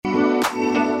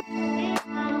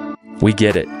We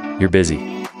get it. You're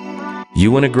busy.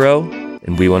 You want to grow,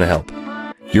 and we want to help.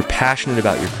 You're passionate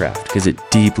about your craft because it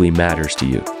deeply matters to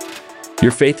you.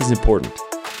 Your faith is important.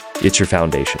 It's your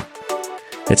foundation.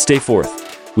 At Stay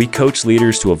Forth, we coach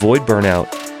leaders to avoid burnout,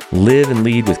 live and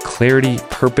lead with clarity,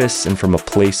 purpose, and from a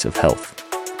place of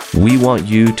health. We want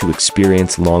you to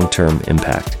experience long-term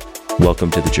impact.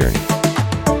 Welcome to the journey.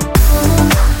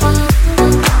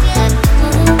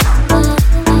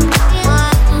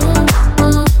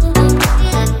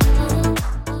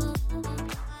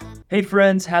 Hey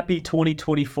friends, happy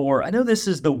 2024. I know this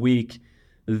is the week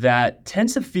that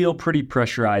tends to feel pretty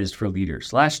pressurized for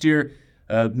leaders. Last year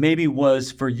maybe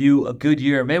was for you a good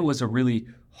year, maybe it was a really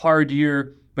hard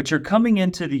year, but you're coming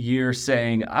into the year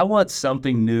saying, I want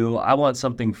something new, I want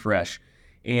something fresh.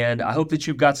 And I hope that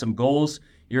you've got some goals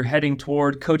you're heading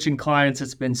toward. Coaching clients,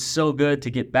 it's been so good to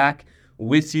get back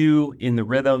with you in the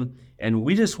rhythm. And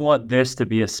we just want this to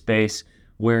be a space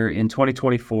where in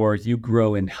 2024, you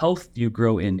grow in health, you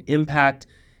grow in impact,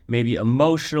 maybe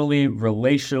emotionally,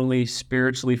 relationally,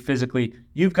 spiritually, physically.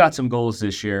 You've got some goals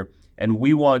this year, and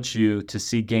we want you to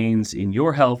see gains in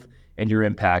your health and your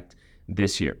impact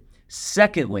this year.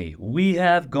 Secondly, we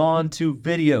have gone to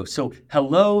video. So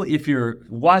hello, if you're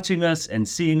watching us and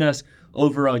seeing us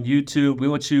over on YouTube, we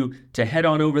want you to head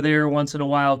on over there once in a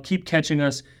while, keep catching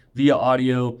us via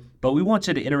audio, but we want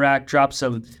you to interact, drop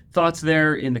some thoughts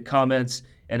there in the comments.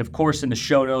 And of course, in the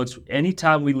show notes,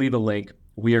 anytime we leave a link,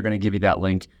 we are going to give you that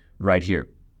link right here.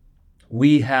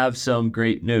 We have some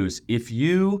great news. If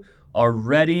you are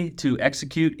ready to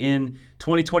execute in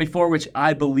 2024, which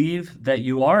I believe that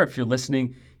you are, if you're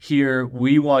listening here,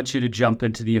 we want you to jump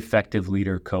into the Effective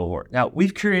Leader cohort. Now,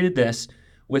 we've created this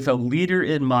with a leader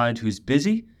in mind who's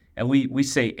busy, and we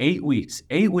say 8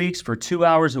 weeks for 2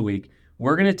 hours a week.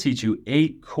 We're going to teach you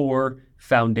 8 core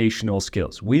foundational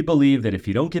skills. We believe that if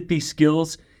you don't get these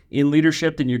skills in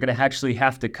leadership, then you're going to actually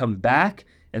have to come back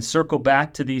and circle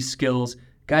back to these skills.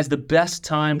 Guys, the best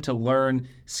time to learn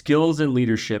skills in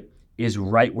leadership is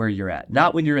right where you're at.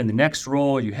 Not when you're in the next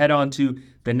role, you head on to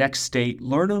the next state.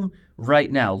 Learn them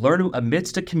right now. Learn them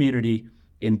amidst a community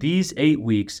in these 8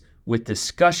 weeks with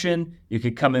discussion. You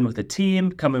could come in with a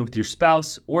team, come in with your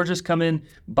spouse, or just come in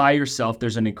by yourself.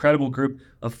 There's an incredible group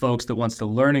of folks that wants to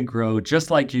learn and grow just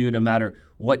like you, no matter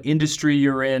what industry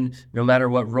you're in, no matter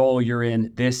what role you're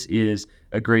in. This is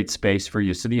a great space for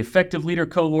you. So the Effective Leader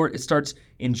cohort, it starts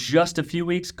in just a few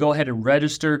weeks. Go ahead and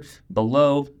register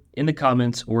below in the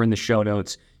comments or in the show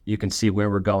notes. You can see where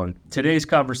we're going. Today's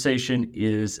conversation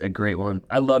is a great one.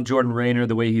 I love Jordan Raynor,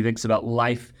 the way he thinks about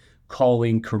life,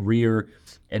 calling, career,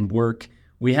 and work.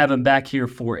 We have him back here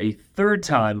for a third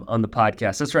time on the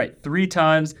podcast. That's right, 3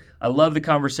 times. I love the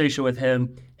conversation with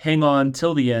him. Hang on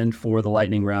till the end for the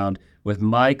lightning round with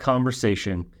my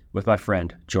conversation with my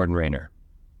friend, Jordan Raynor.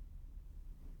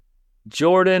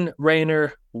 Jordan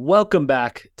Raynor, welcome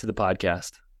back to the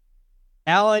podcast.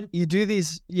 Alan, you do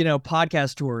these,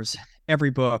 podcast tours every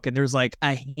book, and there's like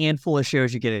a handful of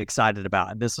shows you get excited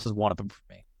about, and this is one of them for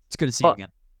me. It's good to see you again.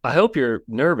 I hope you're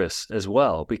nervous as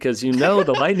well, because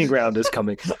the lightning round is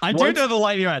coming. I do know the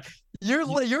lightning round. You're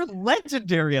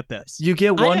legendary at this. You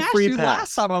get one free pass.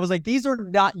 Last time I was like, you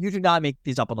do not make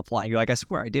these up on the fly. You're like, I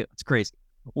swear I do. It's crazy.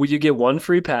 Well, you get one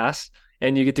free pass,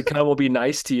 and you get to come. We'll be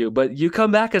nice to you, but you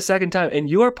come back a second time, and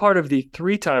you are part of the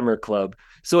 3-timer club.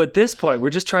 So at this point,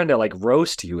 we're just trying to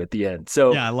roast you at the end.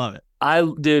 So yeah, I love it. I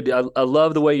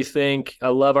love the way you think. I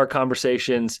love our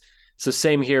conversations. So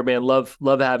same here, man. Love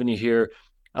having you here.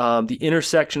 The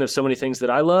intersection of so many things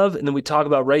that I love, and then we talk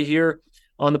about right here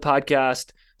on the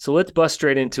podcast. So let's bust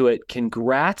straight into it.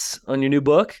 Congrats on your new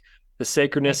book, The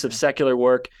Sacredness of Secular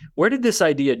Work. Where did this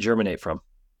idea germinate from?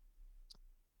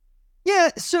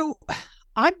 Yeah, so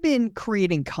I've been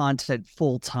creating content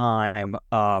full-time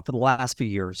for the last few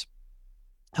years,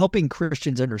 helping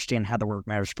Christians understand how the work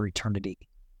matters for eternity.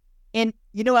 And,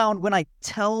 Alan, when I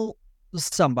tell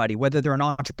somebody, whether they're an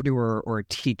entrepreneur or a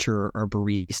teacher or a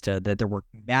barista, that their work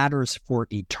matters for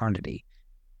eternity,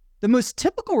 the most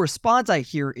typical response I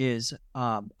hear is,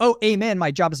 oh, amen,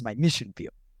 my job is my mission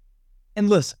field. And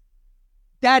listen,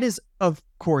 that is, of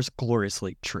course,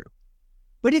 gloriously true.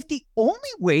 But if the only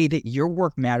way that your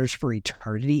work matters for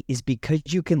eternity is because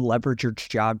you can leverage your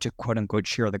job to quote unquote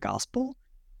share the gospel,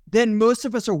 then most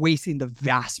of us are wasting the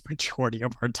vast majority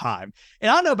of our time. And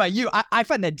I don't know about you, I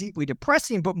find that deeply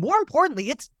depressing, but more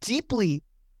importantly, it's deeply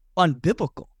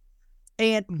unbiblical.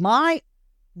 And my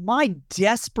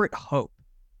desperate hope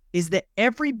is that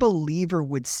every believer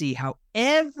would see how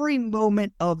every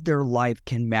moment of their life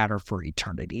can matter for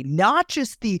eternity, not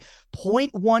just the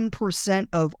 0.1%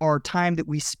 of our time that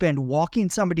we spend walking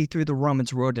somebody through the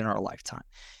Romans road in our lifetime,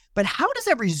 But how does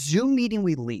every Zoom meeting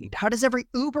we lead, how does every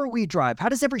Uber we drive, how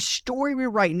does every story we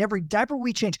write and every diaper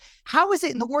we change, how is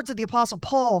it, in the words of the Apostle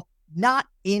Paul, not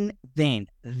in vain?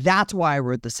 That's why I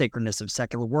wrote The Sacredness of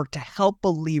Secular Work, to help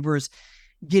believers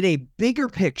get a bigger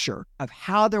picture of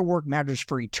how their work matters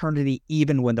for eternity,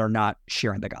 even when they're not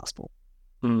sharing the gospel.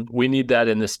 We need that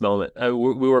in this moment.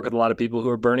 We work with a lot of people who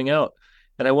are burning out.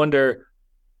 And I wonder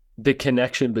the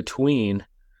connection between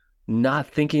not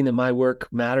thinking that my work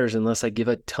matters unless I give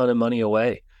a ton of money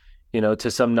away,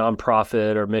 to some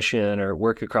nonprofit or mission or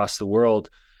work across the world.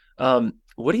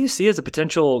 What do you see as a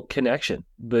potential connection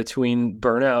between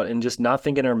burnout and just not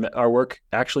thinking our work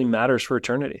actually matters for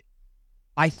eternity?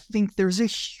 I think there's a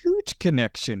huge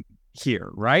connection here,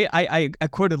 right? I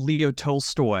quoted Leo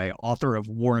Tolstoy, author of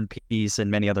War and Peace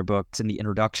and many other books, in the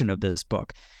introduction of this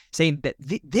book, saying that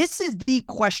this is the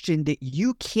question that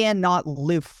you cannot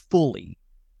live fully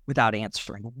without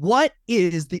answering. What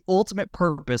is the ultimate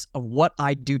purpose of what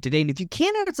I do today? And if you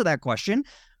can't answer that question,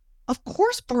 of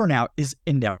course, burnout is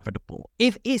inevitable.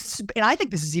 And I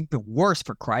think this is even worse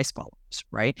for Christ followers,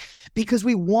 right? Because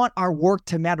we want our work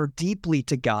to matter deeply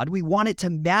to God. We want it to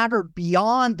matter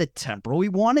beyond the temporal. We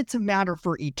want it to matter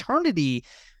for eternity.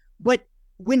 But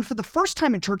when, for the first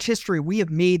time in church history, we have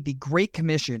made the Great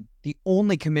Commission the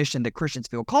only commission that Christians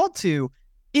feel called to,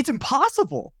 it's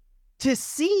impossible to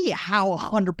see how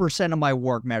 100% of my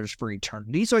work matters for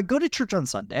eternity. So I go to church on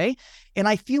Sunday and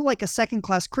I feel like a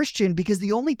second-class Christian because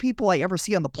the only people I ever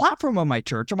see on the platform of my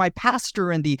church are my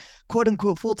pastor and the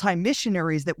quote-unquote full-time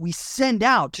missionaries that we send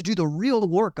out to do the real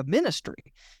work of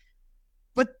ministry.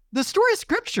 But the story of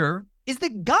Scripture is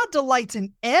that God delights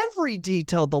in every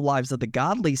detail of the lives of the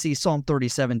godly. See Psalm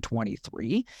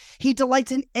 37:23. He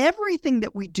delights in everything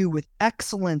that we do with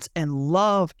excellence and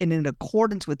love and in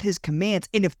accordance with his commands.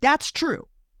 And if that's true,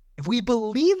 if we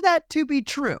believe that to be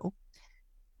true,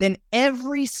 then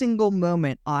every single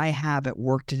moment I have at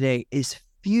work today is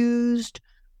fused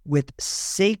with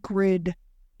sacred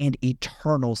and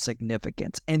eternal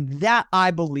significance. And that, I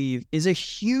believe, is a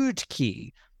huge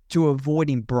key to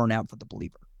avoiding burnout for the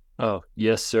believer. Oh,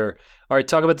 yes, sir. All right,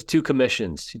 talk about the two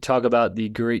commissions. You talk about the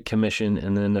Great Commission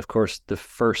and then, of course, the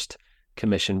First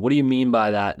Commission. What do you mean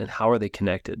by that, and how are they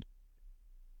connected?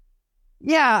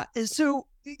 Yeah, so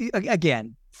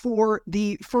again, for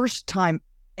the first time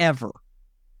ever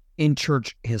in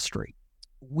church history,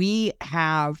 we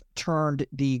have turned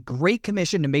the Great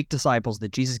Commission to make disciples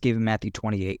that Jesus gave in Matthew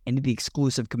 28 into the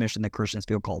exclusive commission that Christians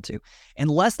feel called to.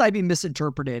 And lest I be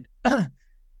misinterpreted,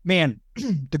 man,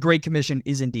 the Great Commission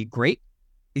is indeed great.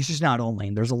 It's just not only,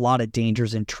 and there's a lot of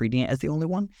dangers in treating it as the only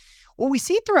one. What we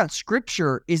see throughout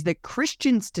Scripture is that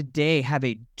Christians today have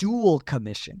a dual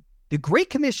commission. The Great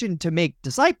Commission to make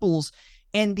disciples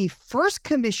and the First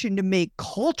Commission to make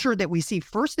culture that we see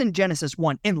first in Genesis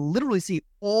 1 and literally see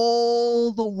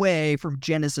all the way from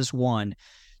Genesis 1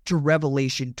 to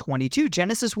Revelation 22.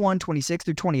 Genesis 1, 26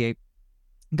 through 28,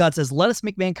 God says, let us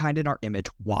make mankind in our image.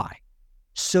 Why?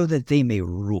 So that they may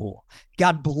rule.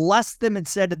 God blessed them and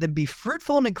said to them, be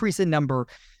fruitful and increase in number,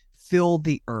 fill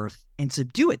the earth and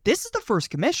subdue it. This is the First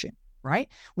Commission, right?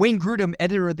 Wayne Grudem,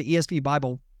 editor of the ESV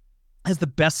Bible, has the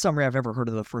best summary I've ever heard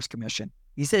of the First Commission.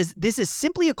 He says, this is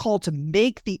simply a call to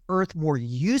make the earth more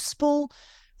useful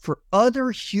for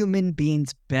other human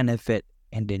beings' benefit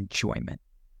and enjoyment.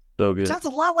 So good. Sounds a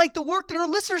lot like the work that our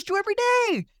listeners do every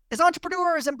day as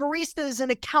entrepreneurs and baristas and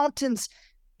accountants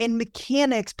and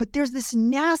mechanics. But there's this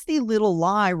nasty little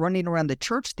lie running around the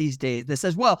church these days that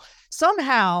says, well,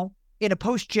 somehow in a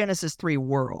post-Genesis 3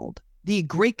 world, the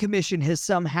Great Commission has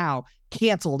somehow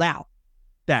canceled out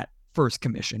that First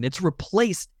Commission. It's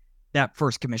replaced that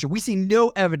First Commission. We see no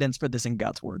evidence for this in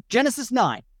God's word. Genesis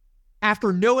 9,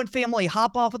 after Noah and family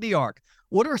hop off of the ark,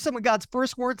 what are some of God's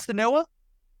first words to Noah?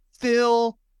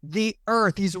 Fill the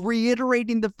earth. He's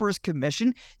reiterating the First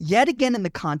Commission yet again in the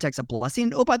context of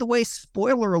blessing. Oh, by the way,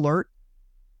 spoiler alert,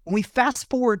 when we fast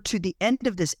forward to the end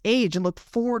of this age and look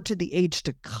forward to the age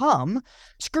to come,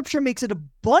 Scripture makes it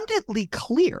abundantly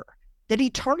clear that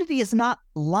eternity is not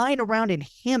lying around in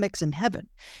hammocks in heaven.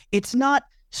 It's not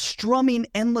strumming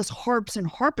endless harps and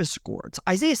harpsichords.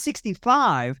 Isaiah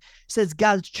 65 says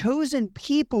God's chosen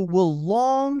people will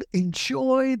long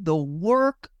enjoy the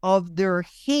work of their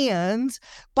hands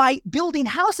by building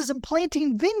houses and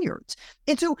planting vineyards.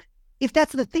 And so if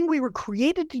that's the thing we were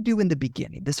created to do in the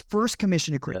beginning, this First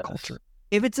Commission to create culture,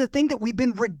 if it's a thing that we've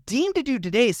been redeemed to do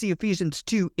today, see Ephesians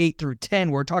 2, 8 through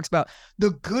 10, where it talks about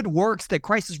the good works that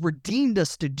Christ has redeemed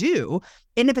us to do.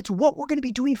 And if it's what we're going to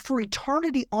be doing for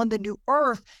eternity on the new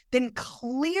earth, then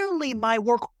clearly my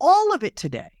work, all of it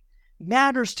today,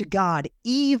 matters to God,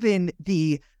 even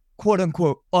the quote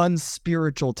unquote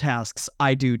unspiritual tasks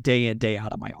I do day in, day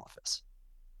out of my office.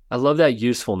 I love that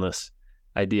usefulness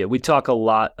idea. We talk a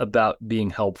lot about being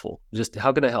helpful. Just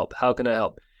how can I help? How can I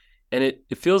help? And it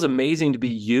feels amazing to be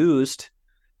used,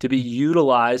 to be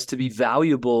utilized, to be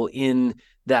valuable in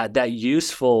that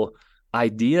useful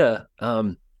idea.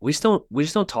 We just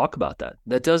don't talk about that.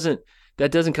 That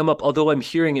doesn't come up, although I'm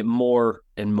hearing it more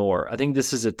and more. I think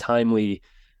this is a timely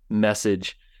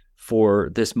message for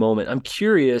this moment. I'm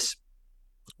curious,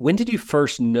 when did you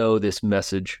first know this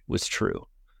message was true?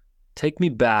 Take me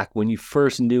back when you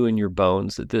first knew in your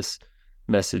bones that this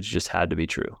message just had to be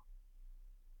true.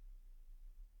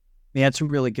 Yeah, it's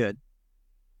really good.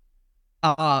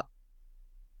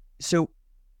 So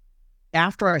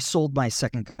after I sold my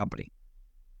second company,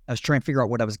 I was trying to figure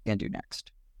out what I was going to do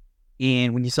next.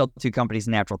 And when you sell two companies,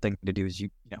 the natural thing to do is you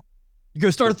go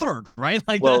start a third, right?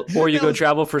 Like, well, or you go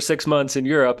travel for 6 months in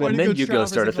Europe, and then you go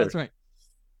start a third. Right.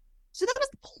 So that was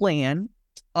the plan.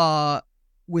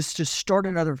 Was to start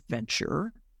another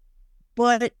venture.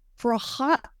 But for a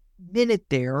hot minute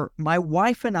there, my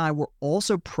wife and I were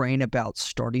also praying about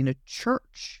starting a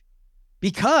church,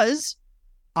 because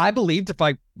I believed if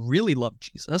I really loved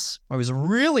Jesus, I was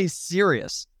really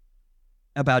serious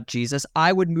about Jesus,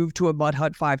 I would move to a mud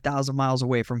hut 5,000 miles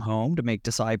away from home to make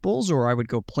disciples, or I would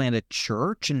go plant a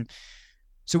church. And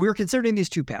so we were considering these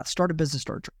two paths: start a business,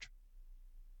 start a church.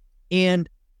 And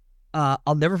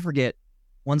I'll never forget,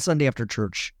 one Sunday after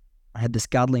church, I had this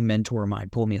godly mentor of mine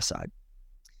pull me aside.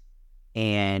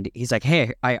 And he's like,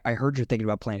 hey, I heard you're thinking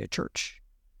about planting a church.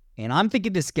 And I'm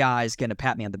thinking this guy's going to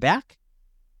pat me on the back,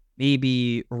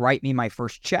 maybe write me my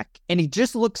first check. And he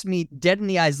just looks me dead in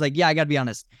the eyes like, yeah, I got to be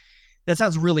honest, that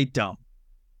sounds really dumb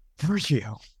for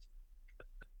you.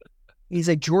 He's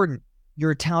like, Jordan,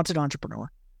 you're a talented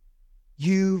entrepreneur.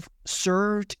 You've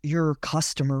served your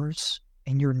customers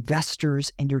and your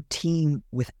investors and your team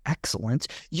with excellence.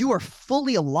 You are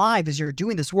fully alive as you're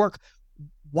doing this work.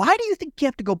 Why do you think you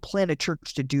have to go plant a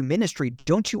church to do ministry?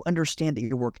 Don't you understand that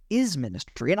your work is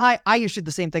ministry? And I usually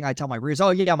the same thing I tell my readers. Oh,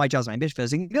 yeah, my job's my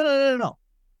mission. No.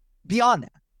 Beyond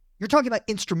that, you're talking about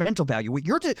instrumental value.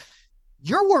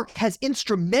 Your work has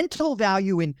instrumental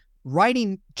value in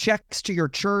writing checks to your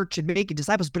church and making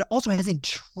disciples, but it also has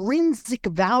intrinsic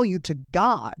value to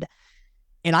God.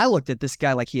 And I looked at this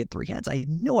guy like he had three heads. I had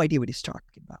no idea what he's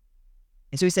talking about.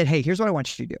 And so he said, hey, here's what I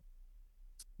want you to do.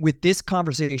 With this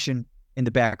conversation in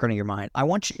the background of your mind, I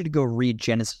want you to go read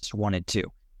Genesis 1 and 2.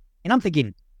 And I'm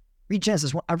thinking, read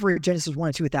Genesis 1. I've read Genesis 1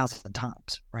 and 2 1,000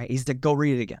 times, right? He said, go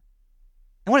read it again.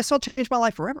 And what I saw changed my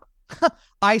life forever.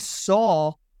 I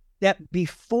saw that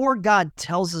before God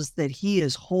tells us that he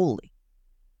is holy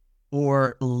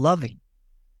or loving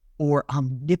or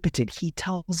omnipotent, he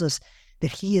tells us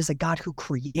that he is a God who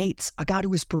creates, a God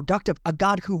who is productive, a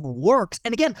God who works.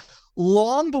 And again,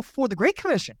 long before the Great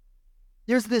Commission,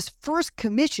 there's this first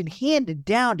commission handed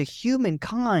down to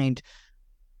humankind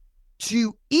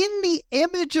to, in the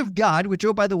image of God, which,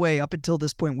 oh, by the way, up until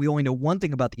this point, we only know one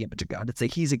thing about the image of God. It's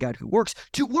that he's a God who works,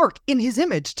 to work in his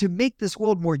image to make this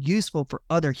world more useful for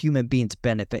other human beings'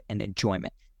 benefit and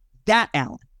enjoyment. That,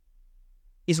 Alan,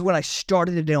 is when I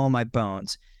started to know in my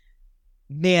bones,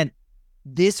 man,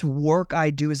 this work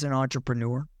I do as an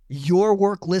entrepreneur, your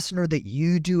work, listener, that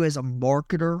you do as a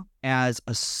marketer, as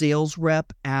a sales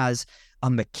rep, as a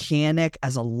mechanic,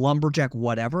 as a lumberjack,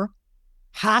 whatever,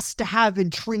 has to have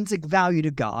intrinsic value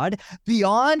to God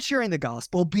beyond sharing the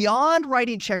gospel, beyond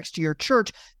writing checks to your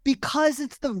church, because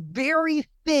it's the very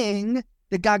thing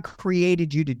that God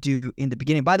created you to do in the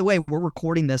beginning. By the way, we're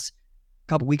recording this a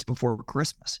couple weeks before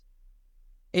Christmas.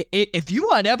 If you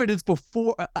want evidence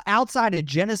before outside of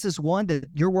Genesis 1 that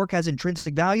your work has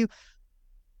intrinsic value,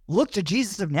 look to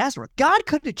Jesus of Nazareth. God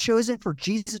could have chosen for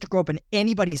Jesus to grow up in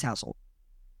anybody's household.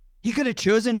 He could have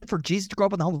chosen for Jesus to grow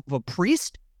up in the home of a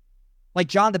priest like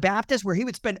John the Baptist, where he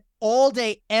would spend all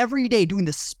day, every day doing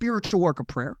the spiritual work of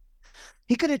prayer.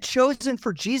 He could have chosen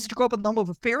for Jesus to grow up in the home of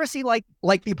a Pharisee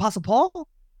like the Apostle Paul,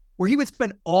 where he would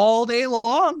spend all day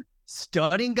long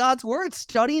studying God's word,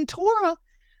 studying Torah.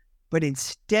 But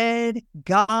instead,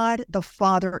 God the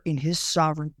Father, in his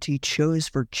sovereignty, chose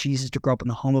for Jesus to grow up in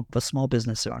the home of a small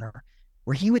business owner,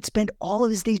 where he would spend all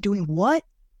of his days doing what?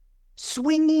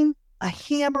 Swinging a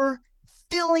hammer,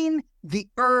 filling the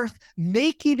earth,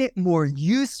 making it more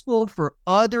useful for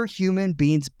other human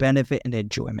beings' benefit and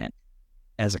enjoyment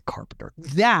as a carpenter.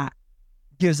 That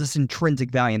gives us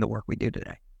intrinsic value in the work we do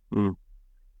today.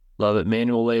 Love it.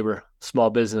 Manual labor, small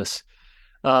business.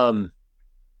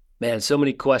 Man, so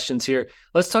many questions here.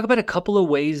 Let's talk about a couple of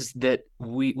ways that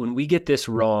when we get this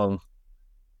wrong,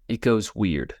 it goes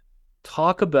weird.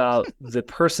 Talk about the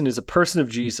person is a person of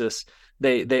Jesus,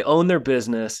 They own their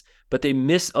business, but they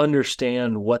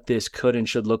misunderstand what this could and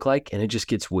should look like, and it just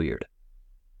gets weird.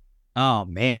 Oh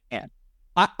man,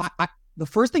 the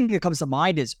first thing that comes to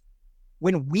mind is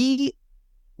when we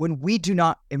do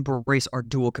not embrace our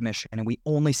dual commission and we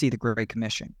only see the Great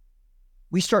Commission,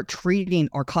 we start treating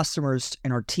our customers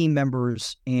and our team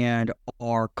members and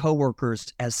our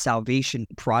coworkers as salvation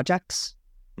projects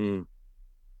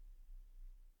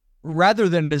rather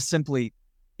than as simply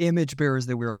image bearers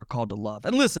that we are called to love.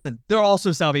 And listen, they're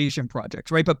also salvation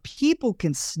projects, right? But people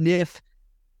can sniff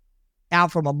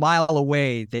out from a mile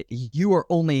away that you are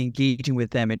only engaging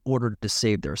with them in order to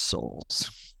save their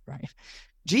souls, right?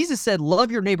 Jesus said, love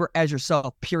your neighbor as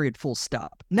yourself, period, full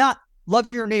stop. Not love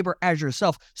your neighbor as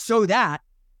yourself so that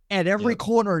at every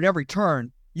corner and every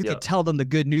turn, you can tell them the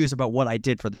good news about what I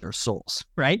did for their souls,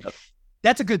 right?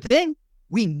 That's a good thing.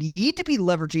 We need to be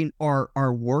leveraging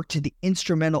our work to the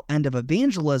instrumental end of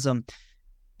evangelism,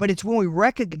 but it's when we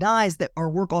recognize that our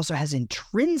work also has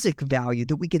intrinsic value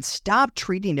that we can stop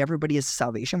treating everybody as a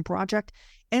salvation project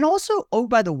and also, oh,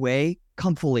 by the way,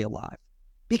 come fully alive.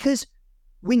 Because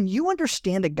when you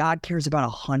understand that God cares about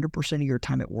 100% of your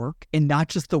time at work and not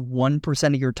just the 1%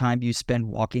 of your time you spend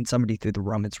walking somebody through the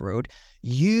Romans road,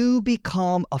 you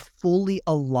become a fully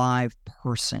alive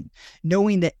person,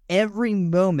 knowing that every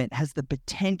moment has the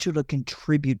potential to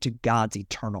contribute to God's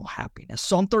eternal happiness.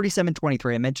 Psalm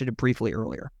 37:23, I mentioned it briefly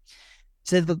earlier,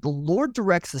 says that the Lord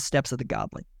directs the steps of the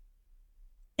godly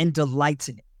and delights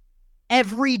in it.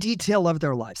 Every detail of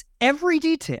their lives, every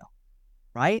detail,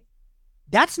 right?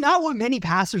 That's not what many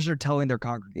pastors are telling their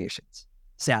congregations,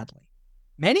 sadly.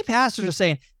 Many pastors are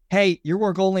saying, hey, your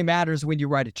work only matters when you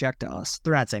write a check to us.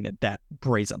 They're not saying it that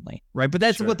brazenly, right? But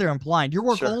that's what they're implying. Your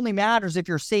work only matters if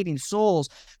you're saving souls.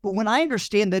 But when I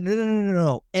understand that,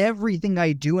 no, everything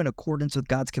I do in accordance with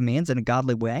God's commands in a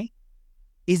godly way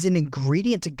is an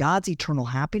ingredient to God's eternal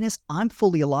happiness, I'm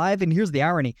fully alive. And here's the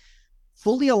irony.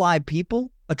 Fully alive people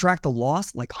attract the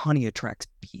lost like honey attracts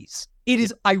bees. It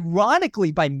is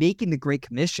ironically by making the Great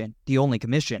Commission, the only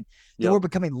commission, that we're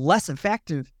becoming less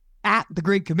effective at the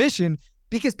Great Commission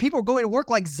because people are going to work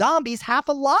like zombies half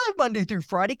alive Monday through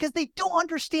Friday because they don't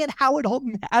understand how it all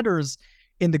matters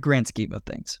in the grand scheme of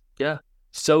things. Yeah,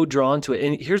 so drawn to it.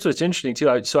 And here's what's interesting too.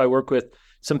 I work with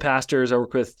some pastors, I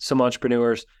work with some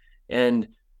entrepreneurs, and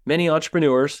many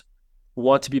entrepreneurs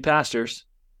want to be pastors,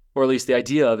 or at least the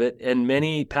idea of it. And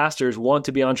many pastors want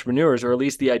to be entrepreneurs, or at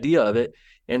least the idea of it.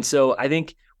 And so I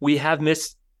think we have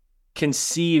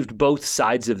misconceived both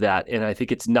sides of that. And I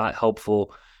think it's not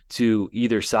helpful to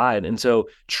either side. And so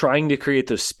trying to create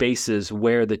those spaces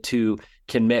where the two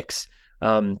can mix,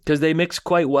 because they mix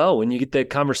quite well when you get the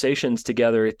conversations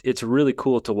together. It's really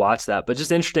cool to watch that. But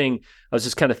just interesting, I was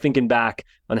just kind of thinking back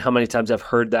on how many times I've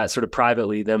heard that sort of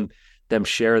privately, them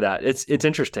share that. It's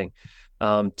interesting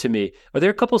to me. Are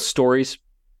there a couple of stories,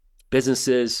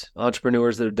 businesses,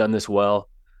 entrepreneurs that have done this well,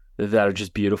 that are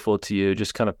just beautiful to you,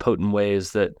 just kind of potent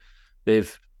ways that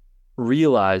they've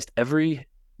realized every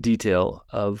detail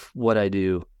of what I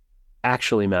do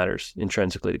actually matters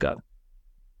intrinsically to God?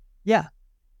 Yeah,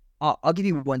 I'll give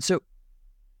you one. So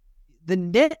the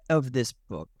net of this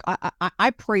book, I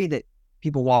pray that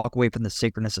people walk away from the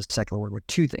sacredness of secular work with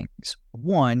two things.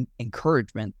 One,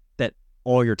 encouragement that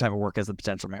all your time of work has the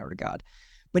potential to matter to God,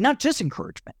 but not just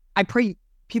encouragement. I pray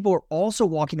people are also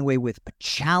walking away with a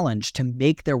challenge to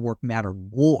make their work matter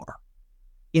more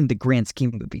in the grand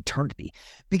scheme of eternity.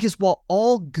 Because while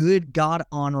all good,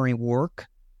 God-honoring work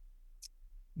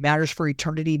matters for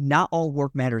eternity, not all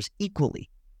work matters equally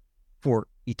for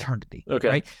eternity. Okay.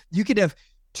 Right? You could have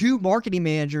two marketing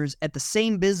managers at the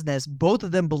same business, both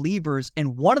of them believers,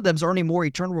 and one of them's earning more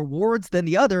eternal rewards than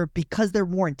the other because they're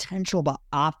more intentional about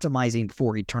optimizing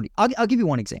for eternity. I'll give you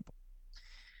one example.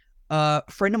 A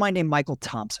friend of mine named Michael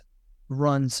Thompson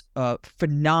runs a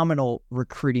phenomenal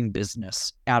recruiting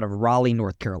business out of Raleigh,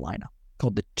 North Carolina,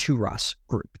 called the Turas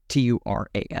Group,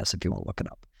 Turas, if you want to look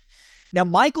it up. Now,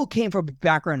 Michael came from a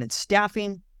background in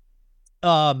staffing,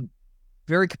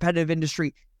 very competitive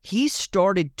industry. He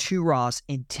started Turas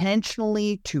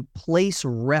intentionally to place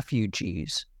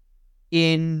refugees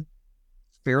in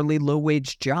fairly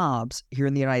low-wage jobs here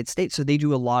in the United States. So they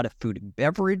do a lot of food and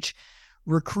beverage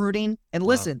recruiting. And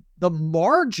listen, the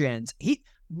margins,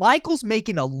 Michael's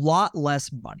making a lot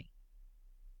less money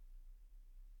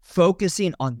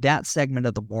focusing on that segment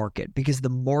of the market because the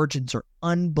margins are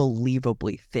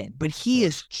unbelievably thin. But he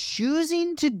is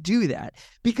choosing to do that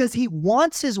because he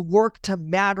wants his work to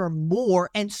matter more.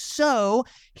 And so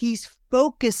he's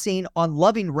focusing on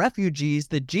loving refugees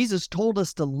that Jesus told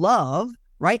us to love,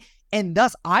 right? And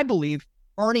thus, I believe,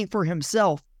 earning for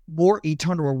himself more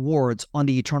eternal rewards on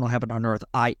the eternal heaven on earth,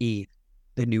 i.e.,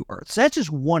 the new earth. So that's just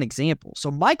one example.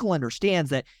 So Michael understands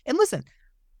that. And listen,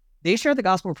 they share the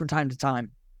gospel from time to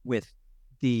time with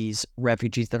these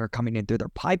refugees that are coming in through their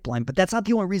pipeline, but that's not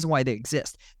the only reason why they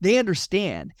exist. They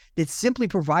understand that simply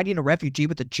providing a refugee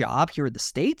with a job here in the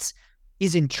States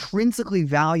is intrinsically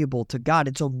valuable to God.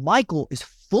 And so Michael is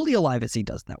fully alive as he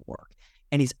does that work,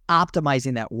 and he's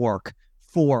optimizing that work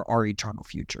for our eternal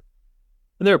future.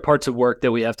 And there are parts of work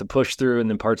that we have to push through, and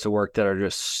then parts of work that are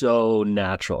just so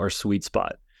natural, our sweet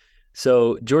spot.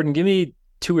 So Jordan, give me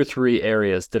 2 or 3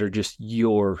 areas that are just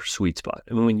your sweet spot.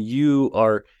 I mean, when you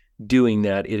are doing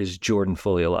that, it is Jordan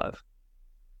fully alive.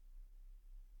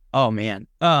 Oh man.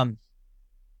 It's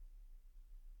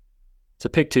a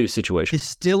pick 2 situation.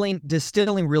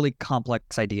 Distilling really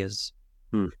complex ideas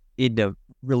into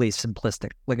really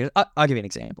simplistic. Like I'll give you an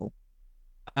example.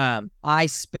 I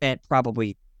spent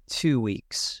probably 2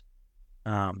 weeks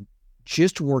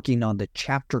just working on the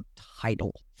chapter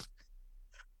title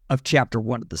of chapter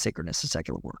 1 of the Sacredness of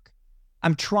Secular Work.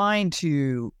 I'm trying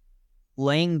to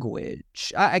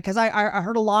language, because I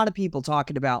heard a lot of people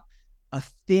talking about a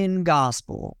thin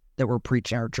gospel that we're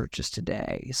preaching in our churches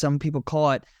today. Some people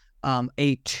call it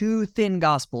a too thin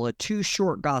gospel, a too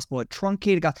short gospel, a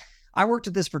truncated gospel. I worked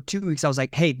at this for 2 weeks. I was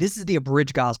like, hey, this is the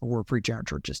abridged gospel we're preaching in our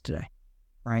churches today,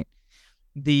 right?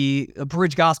 The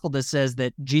abridged gospel that says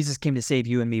that Jesus came to save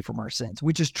you and me from our sins,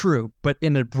 which is true, but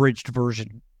in an abridged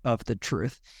version of the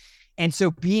truth. And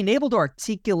so being able to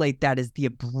articulate that as the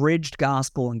abridged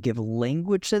gospel and give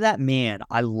language to that, man,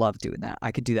 I love doing that.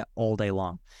 I could do that all day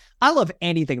long. I love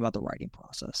anything about the writing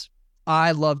process.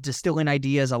 I love distilling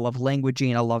ideas. I love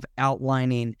languaging. I love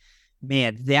outlining.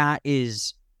 Man, that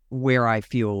is where I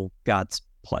feel God's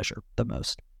pleasure the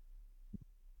most.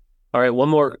 All right, one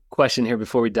more question here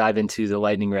before we dive into the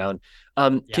lightning round.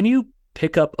 Can you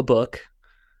pick up a book,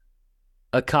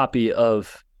 a copy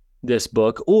of this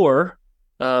book, or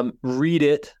read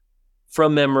it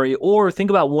from memory, or think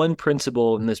about one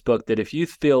principle in this book that if you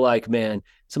feel like, man,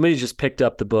 somebody just picked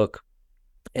up the book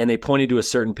and they pointed to a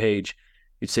certain page,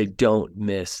 you'd say, don't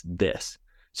miss this.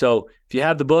 So if you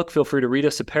have the book, feel free to read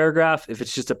us a paragraph. If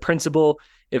it's just a principle,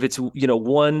 if it's,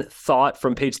 one thought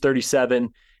from page 37,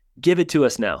 give it to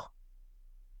us now.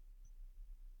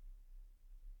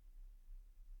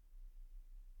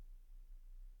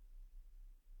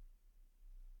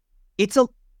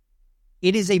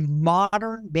 It is a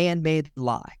modern man-made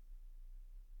lie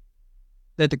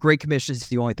that the Great Commission is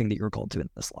the only thing that you're called to in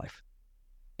this life.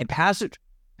 And pastors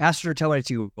are telling it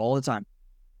to you all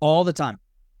the time.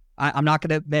 I'm not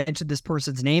going to mention this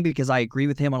person's name because I agree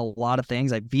with him on a lot of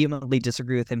things. I vehemently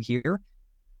disagree with him here.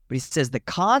 But he says the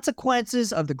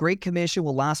consequences of the Great Commission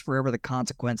will last forever. The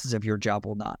consequences of your job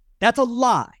will not. That's a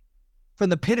lie from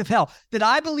the pit of hell that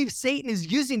I believe Satan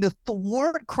is using to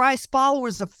thwart Christ's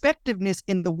followers' effectiveness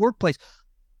in the workplace.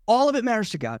 All of it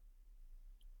matters to God.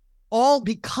 All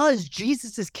because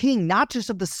Jesus is king, not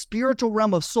just of the spiritual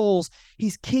realm of souls.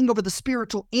 He's king over the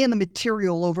spiritual and the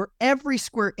material, over every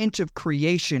square inch of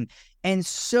creation. And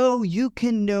so you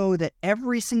can know that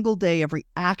every single day, every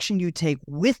action you take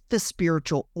with the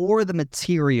spiritual or the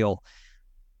material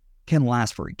can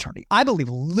last for eternity. I believe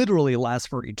literally lasts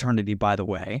for eternity, by the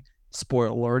way. Spoiler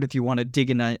alert, if you want to dig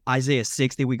into Isaiah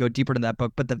 60, we go deeper into that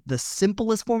book. But the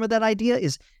simplest form of that idea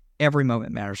is every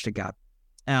moment matters to God.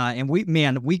 And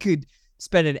we could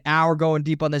spend an hour going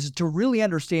deep on this. To really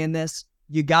understand this,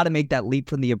 you got to make that leap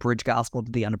from the abridged gospel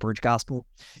to the unabridged gospel.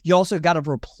 You also got to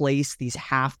replace these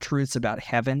half-truths about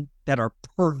heaven that are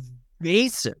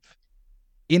pervasive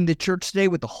in the church today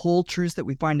with the whole truths that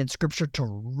we find in Scripture to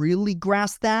really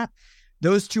grasp that.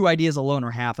 Those 2 ideas alone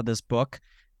are half of this book.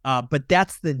 But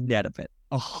that's the net of it.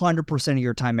 100% of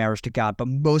your time matters to God, but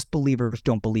most believers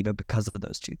don't believe it because of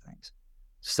those 2 things.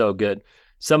 So good.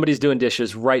 Somebody's doing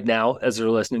dishes right now as they're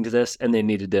listening to this, and they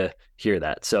needed to hear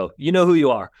that. So you know who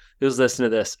you are who's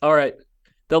listening to this. All right,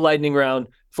 the lightning round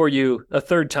for you, a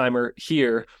third timer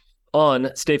here on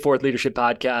Stay Forth Leadership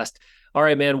Podcast. All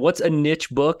right, man, what's a niche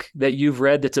book that you've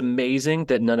read that's amazing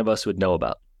that none of us would know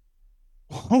about?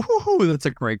 Oh, that's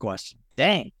a great question.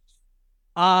 Dang.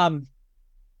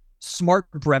 Smart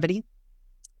Brevity.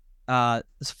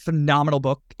 It's a phenomenal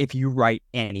book if you write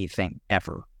anything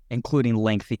ever, including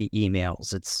lengthy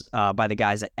emails. It's by the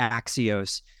guys at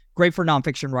Axios. Great for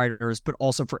nonfiction writers, but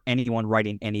also for anyone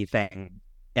writing anything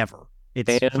ever.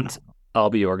 It's phenomenal. I'll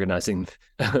be organizing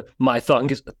my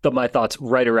thoughts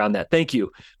right around that. Thank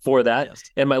you for that. Yes.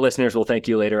 And my listeners will thank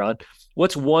you later on.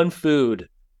 What's one food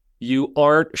you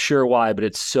aren't sure why, but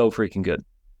it's so freaking good?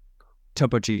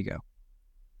 Topo Chico.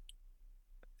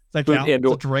 Food and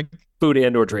or drink. Food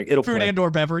and or drink. It'll food play. And or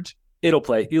beverage. It'll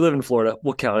play. You live in Florida.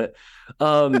 We'll count it.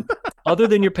 Other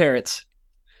than your parents,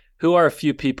 who are a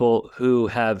few people who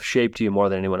have shaped you more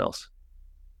than anyone else?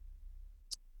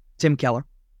 Tim Keller.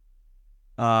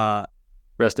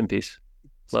 Rest in peace.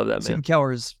 Love that, man. Tim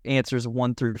Keller's answers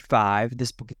 1 through 5.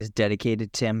 This book is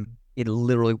dedicated to Tim. It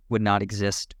literally would not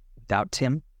exist without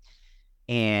Tim.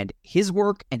 And his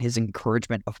work and his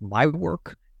encouragement of my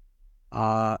work,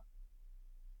 right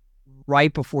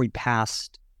before he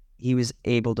passed, he was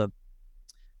able to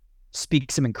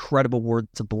speak some incredible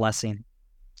words of blessing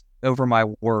over my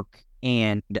work.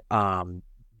 And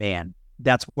man,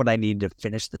 that's what I needed to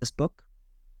finish this book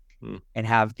and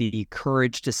have the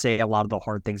courage to say a lot of the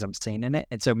hard things I'm saying in it.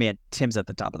 And so, man, Tim's at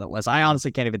the top of that list. I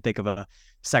honestly can't even think of a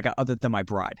second other than my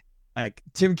bride. Like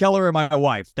Tim Keller and my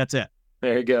wife. That's it.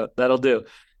 There you go. That'll do.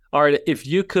 All right. If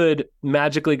you could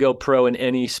magically go pro in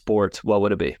any sport, what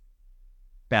would it be?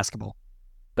 Basketball.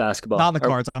 Basketball. Not in the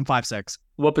cards. I'm 5'6".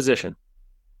 What position?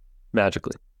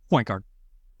 Magically. Point guard.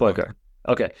 Point guard.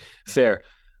 Okay. Fair.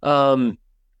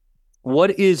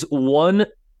 What is one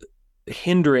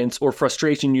hindrance or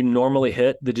frustration you normally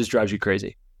hit that just drives you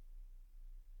crazy?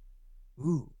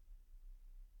 Ooh.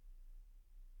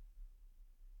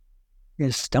 You're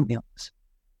going to stump me on this.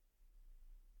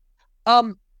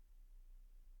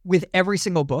 With every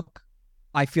single book,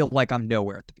 I feel like I'm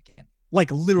nowhere at the beginning. Like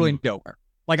literally nowhere.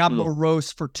 Like I'm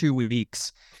morose for 2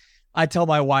 weeks. I tell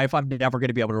my wife I'm never going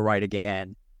to be able to write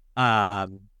again.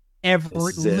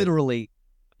 Literally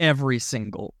every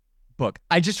single book.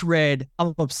 I'm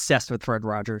obsessed with Fred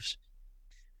Rogers.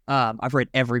 I've read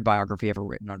every biography ever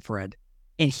written on Fred.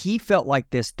 And he felt like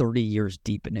this 30 years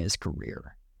deep in his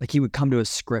career. Like he would come to a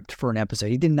script for an episode.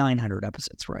 He did 900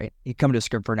 episodes, right? He'd come to a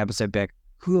script for an episode, be like,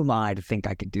 who am I to think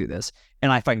I could do this?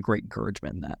 And I find great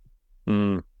encouragement in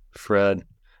that. Fred,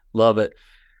 love it.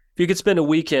 If you could spend a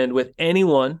weekend with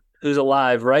anyone who's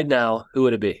alive right now, who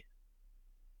would it be?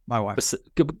 My wife.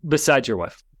 Besides your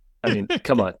wife. I mean,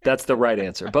 come on. That's the right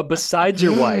answer. But besides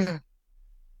your wife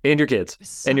and your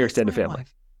kids and your extended family.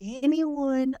 Wife,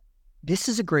 anyone? This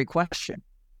is a great question.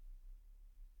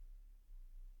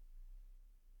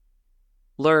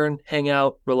 Learn, hang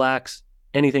out, relax.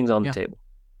 Anything's on the table.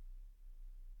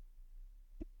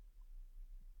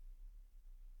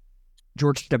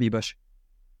 George W. Bush.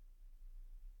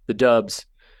 The Dubs.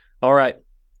 All right.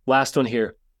 Last one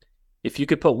here. If you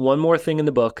could put one more thing in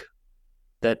the book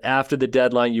that after the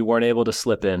deadline you weren't able to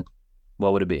slip in,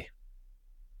 what would it be?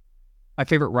 My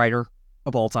favorite writer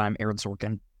of all time, Aaron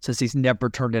Sorkin, says he's never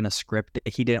turned in a script that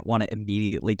he didn't want to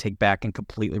immediately take back and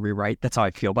completely rewrite. That's how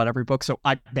I feel about every book. So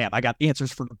I got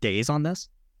answers for days on this.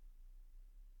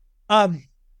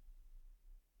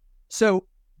 So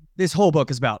this whole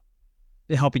book is about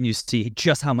helping you see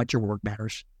just how much your work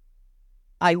matters.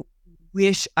 I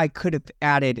wish I could have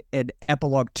added an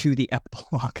epilogue to the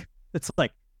epilogue. It's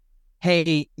like,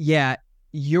 hey, yeah,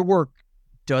 your work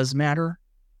does matter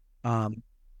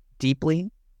deeply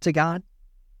to God.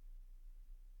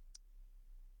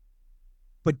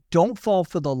 But don't fall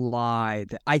for the lie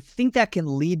that I think that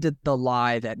can lead to the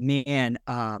lie that, man,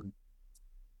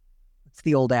 it's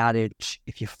the old adage,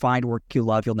 if you find work you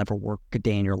love, you'll never work a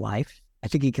day in your life. I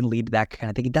think it can lead to that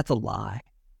kind of thinking. That's a lie.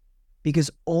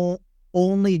 Because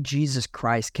only Jesus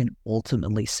Christ can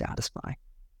ultimately satisfy.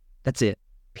 That's it,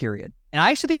 period. And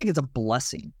I actually think it's a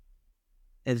blessing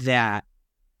that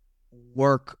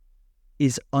work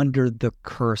is under the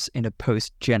curse in a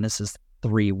post-Genesis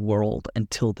 3 world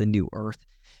until the new earth.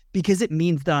 Because it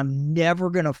means that I'm never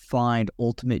going to find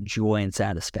ultimate joy and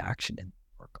satisfaction in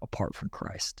work apart from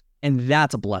Christ. And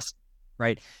that's a blessing,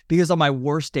 right? Because on my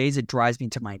worst days, it drives me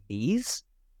to my knees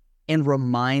and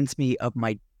reminds me of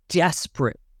my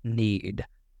desperate need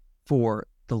for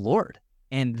the Lord.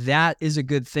 And that is a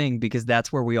good thing because that's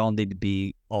where we all need to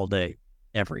be all day,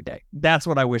 every day. That's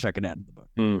what I wish I could add in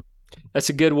the book. That's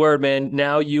a good word, man.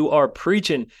 Now you are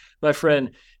preaching, my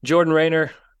friend Jordan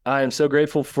Raynor. I am so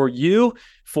grateful for you,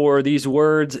 for these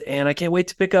words, and I can't wait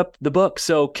to pick up the book.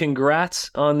 So congrats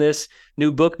on this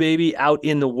new book, baby, out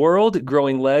in the world,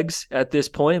 growing legs at this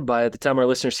point by the time our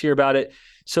listeners hear about it.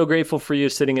 So grateful for you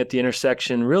sitting at the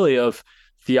intersection really of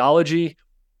theology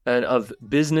and of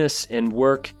business and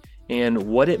work and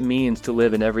what it means to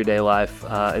live an everyday life.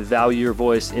 I value your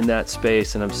voice in that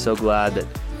space, and I'm so glad that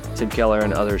Tim Keller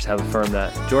and others have affirmed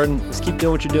that. Jordan, let's keep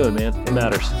doing what you're doing, man. It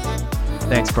matters.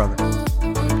 Thanks, brother.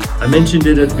 I mentioned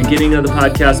it at the beginning of the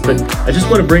podcast, but I just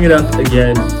want to bring it up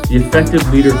again. The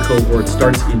Effective Leader cohort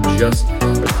starts in just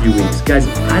a few weeks. Guys,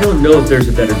 I don't know if there's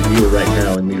a better deal right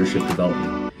now in leadership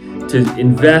development. To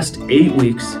invest 8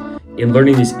 weeks in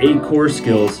learning these 8 core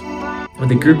skills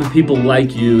with a group of people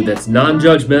like you that's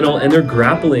non-judgmental and they're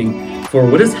grappling for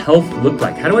what does health look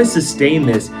like? How do I sustain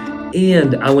this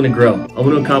and I want to grow. I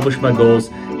want to accomplish my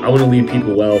goals. I want to lead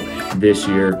people well this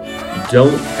year.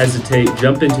 Don't hesitate.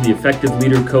 Jump into the Effective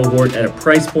Leader cohort at a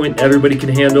price point everybody can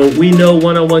handle. We know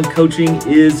one-on-one coaching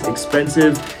is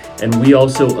expensive, and we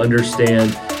also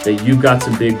understand that you've got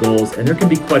some big goals, and there can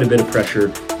be quite a bit of pressure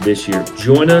this year.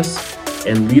 Join us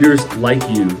and leaders like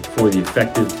you for the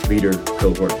Effective Leader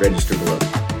cohort. Register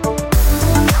below.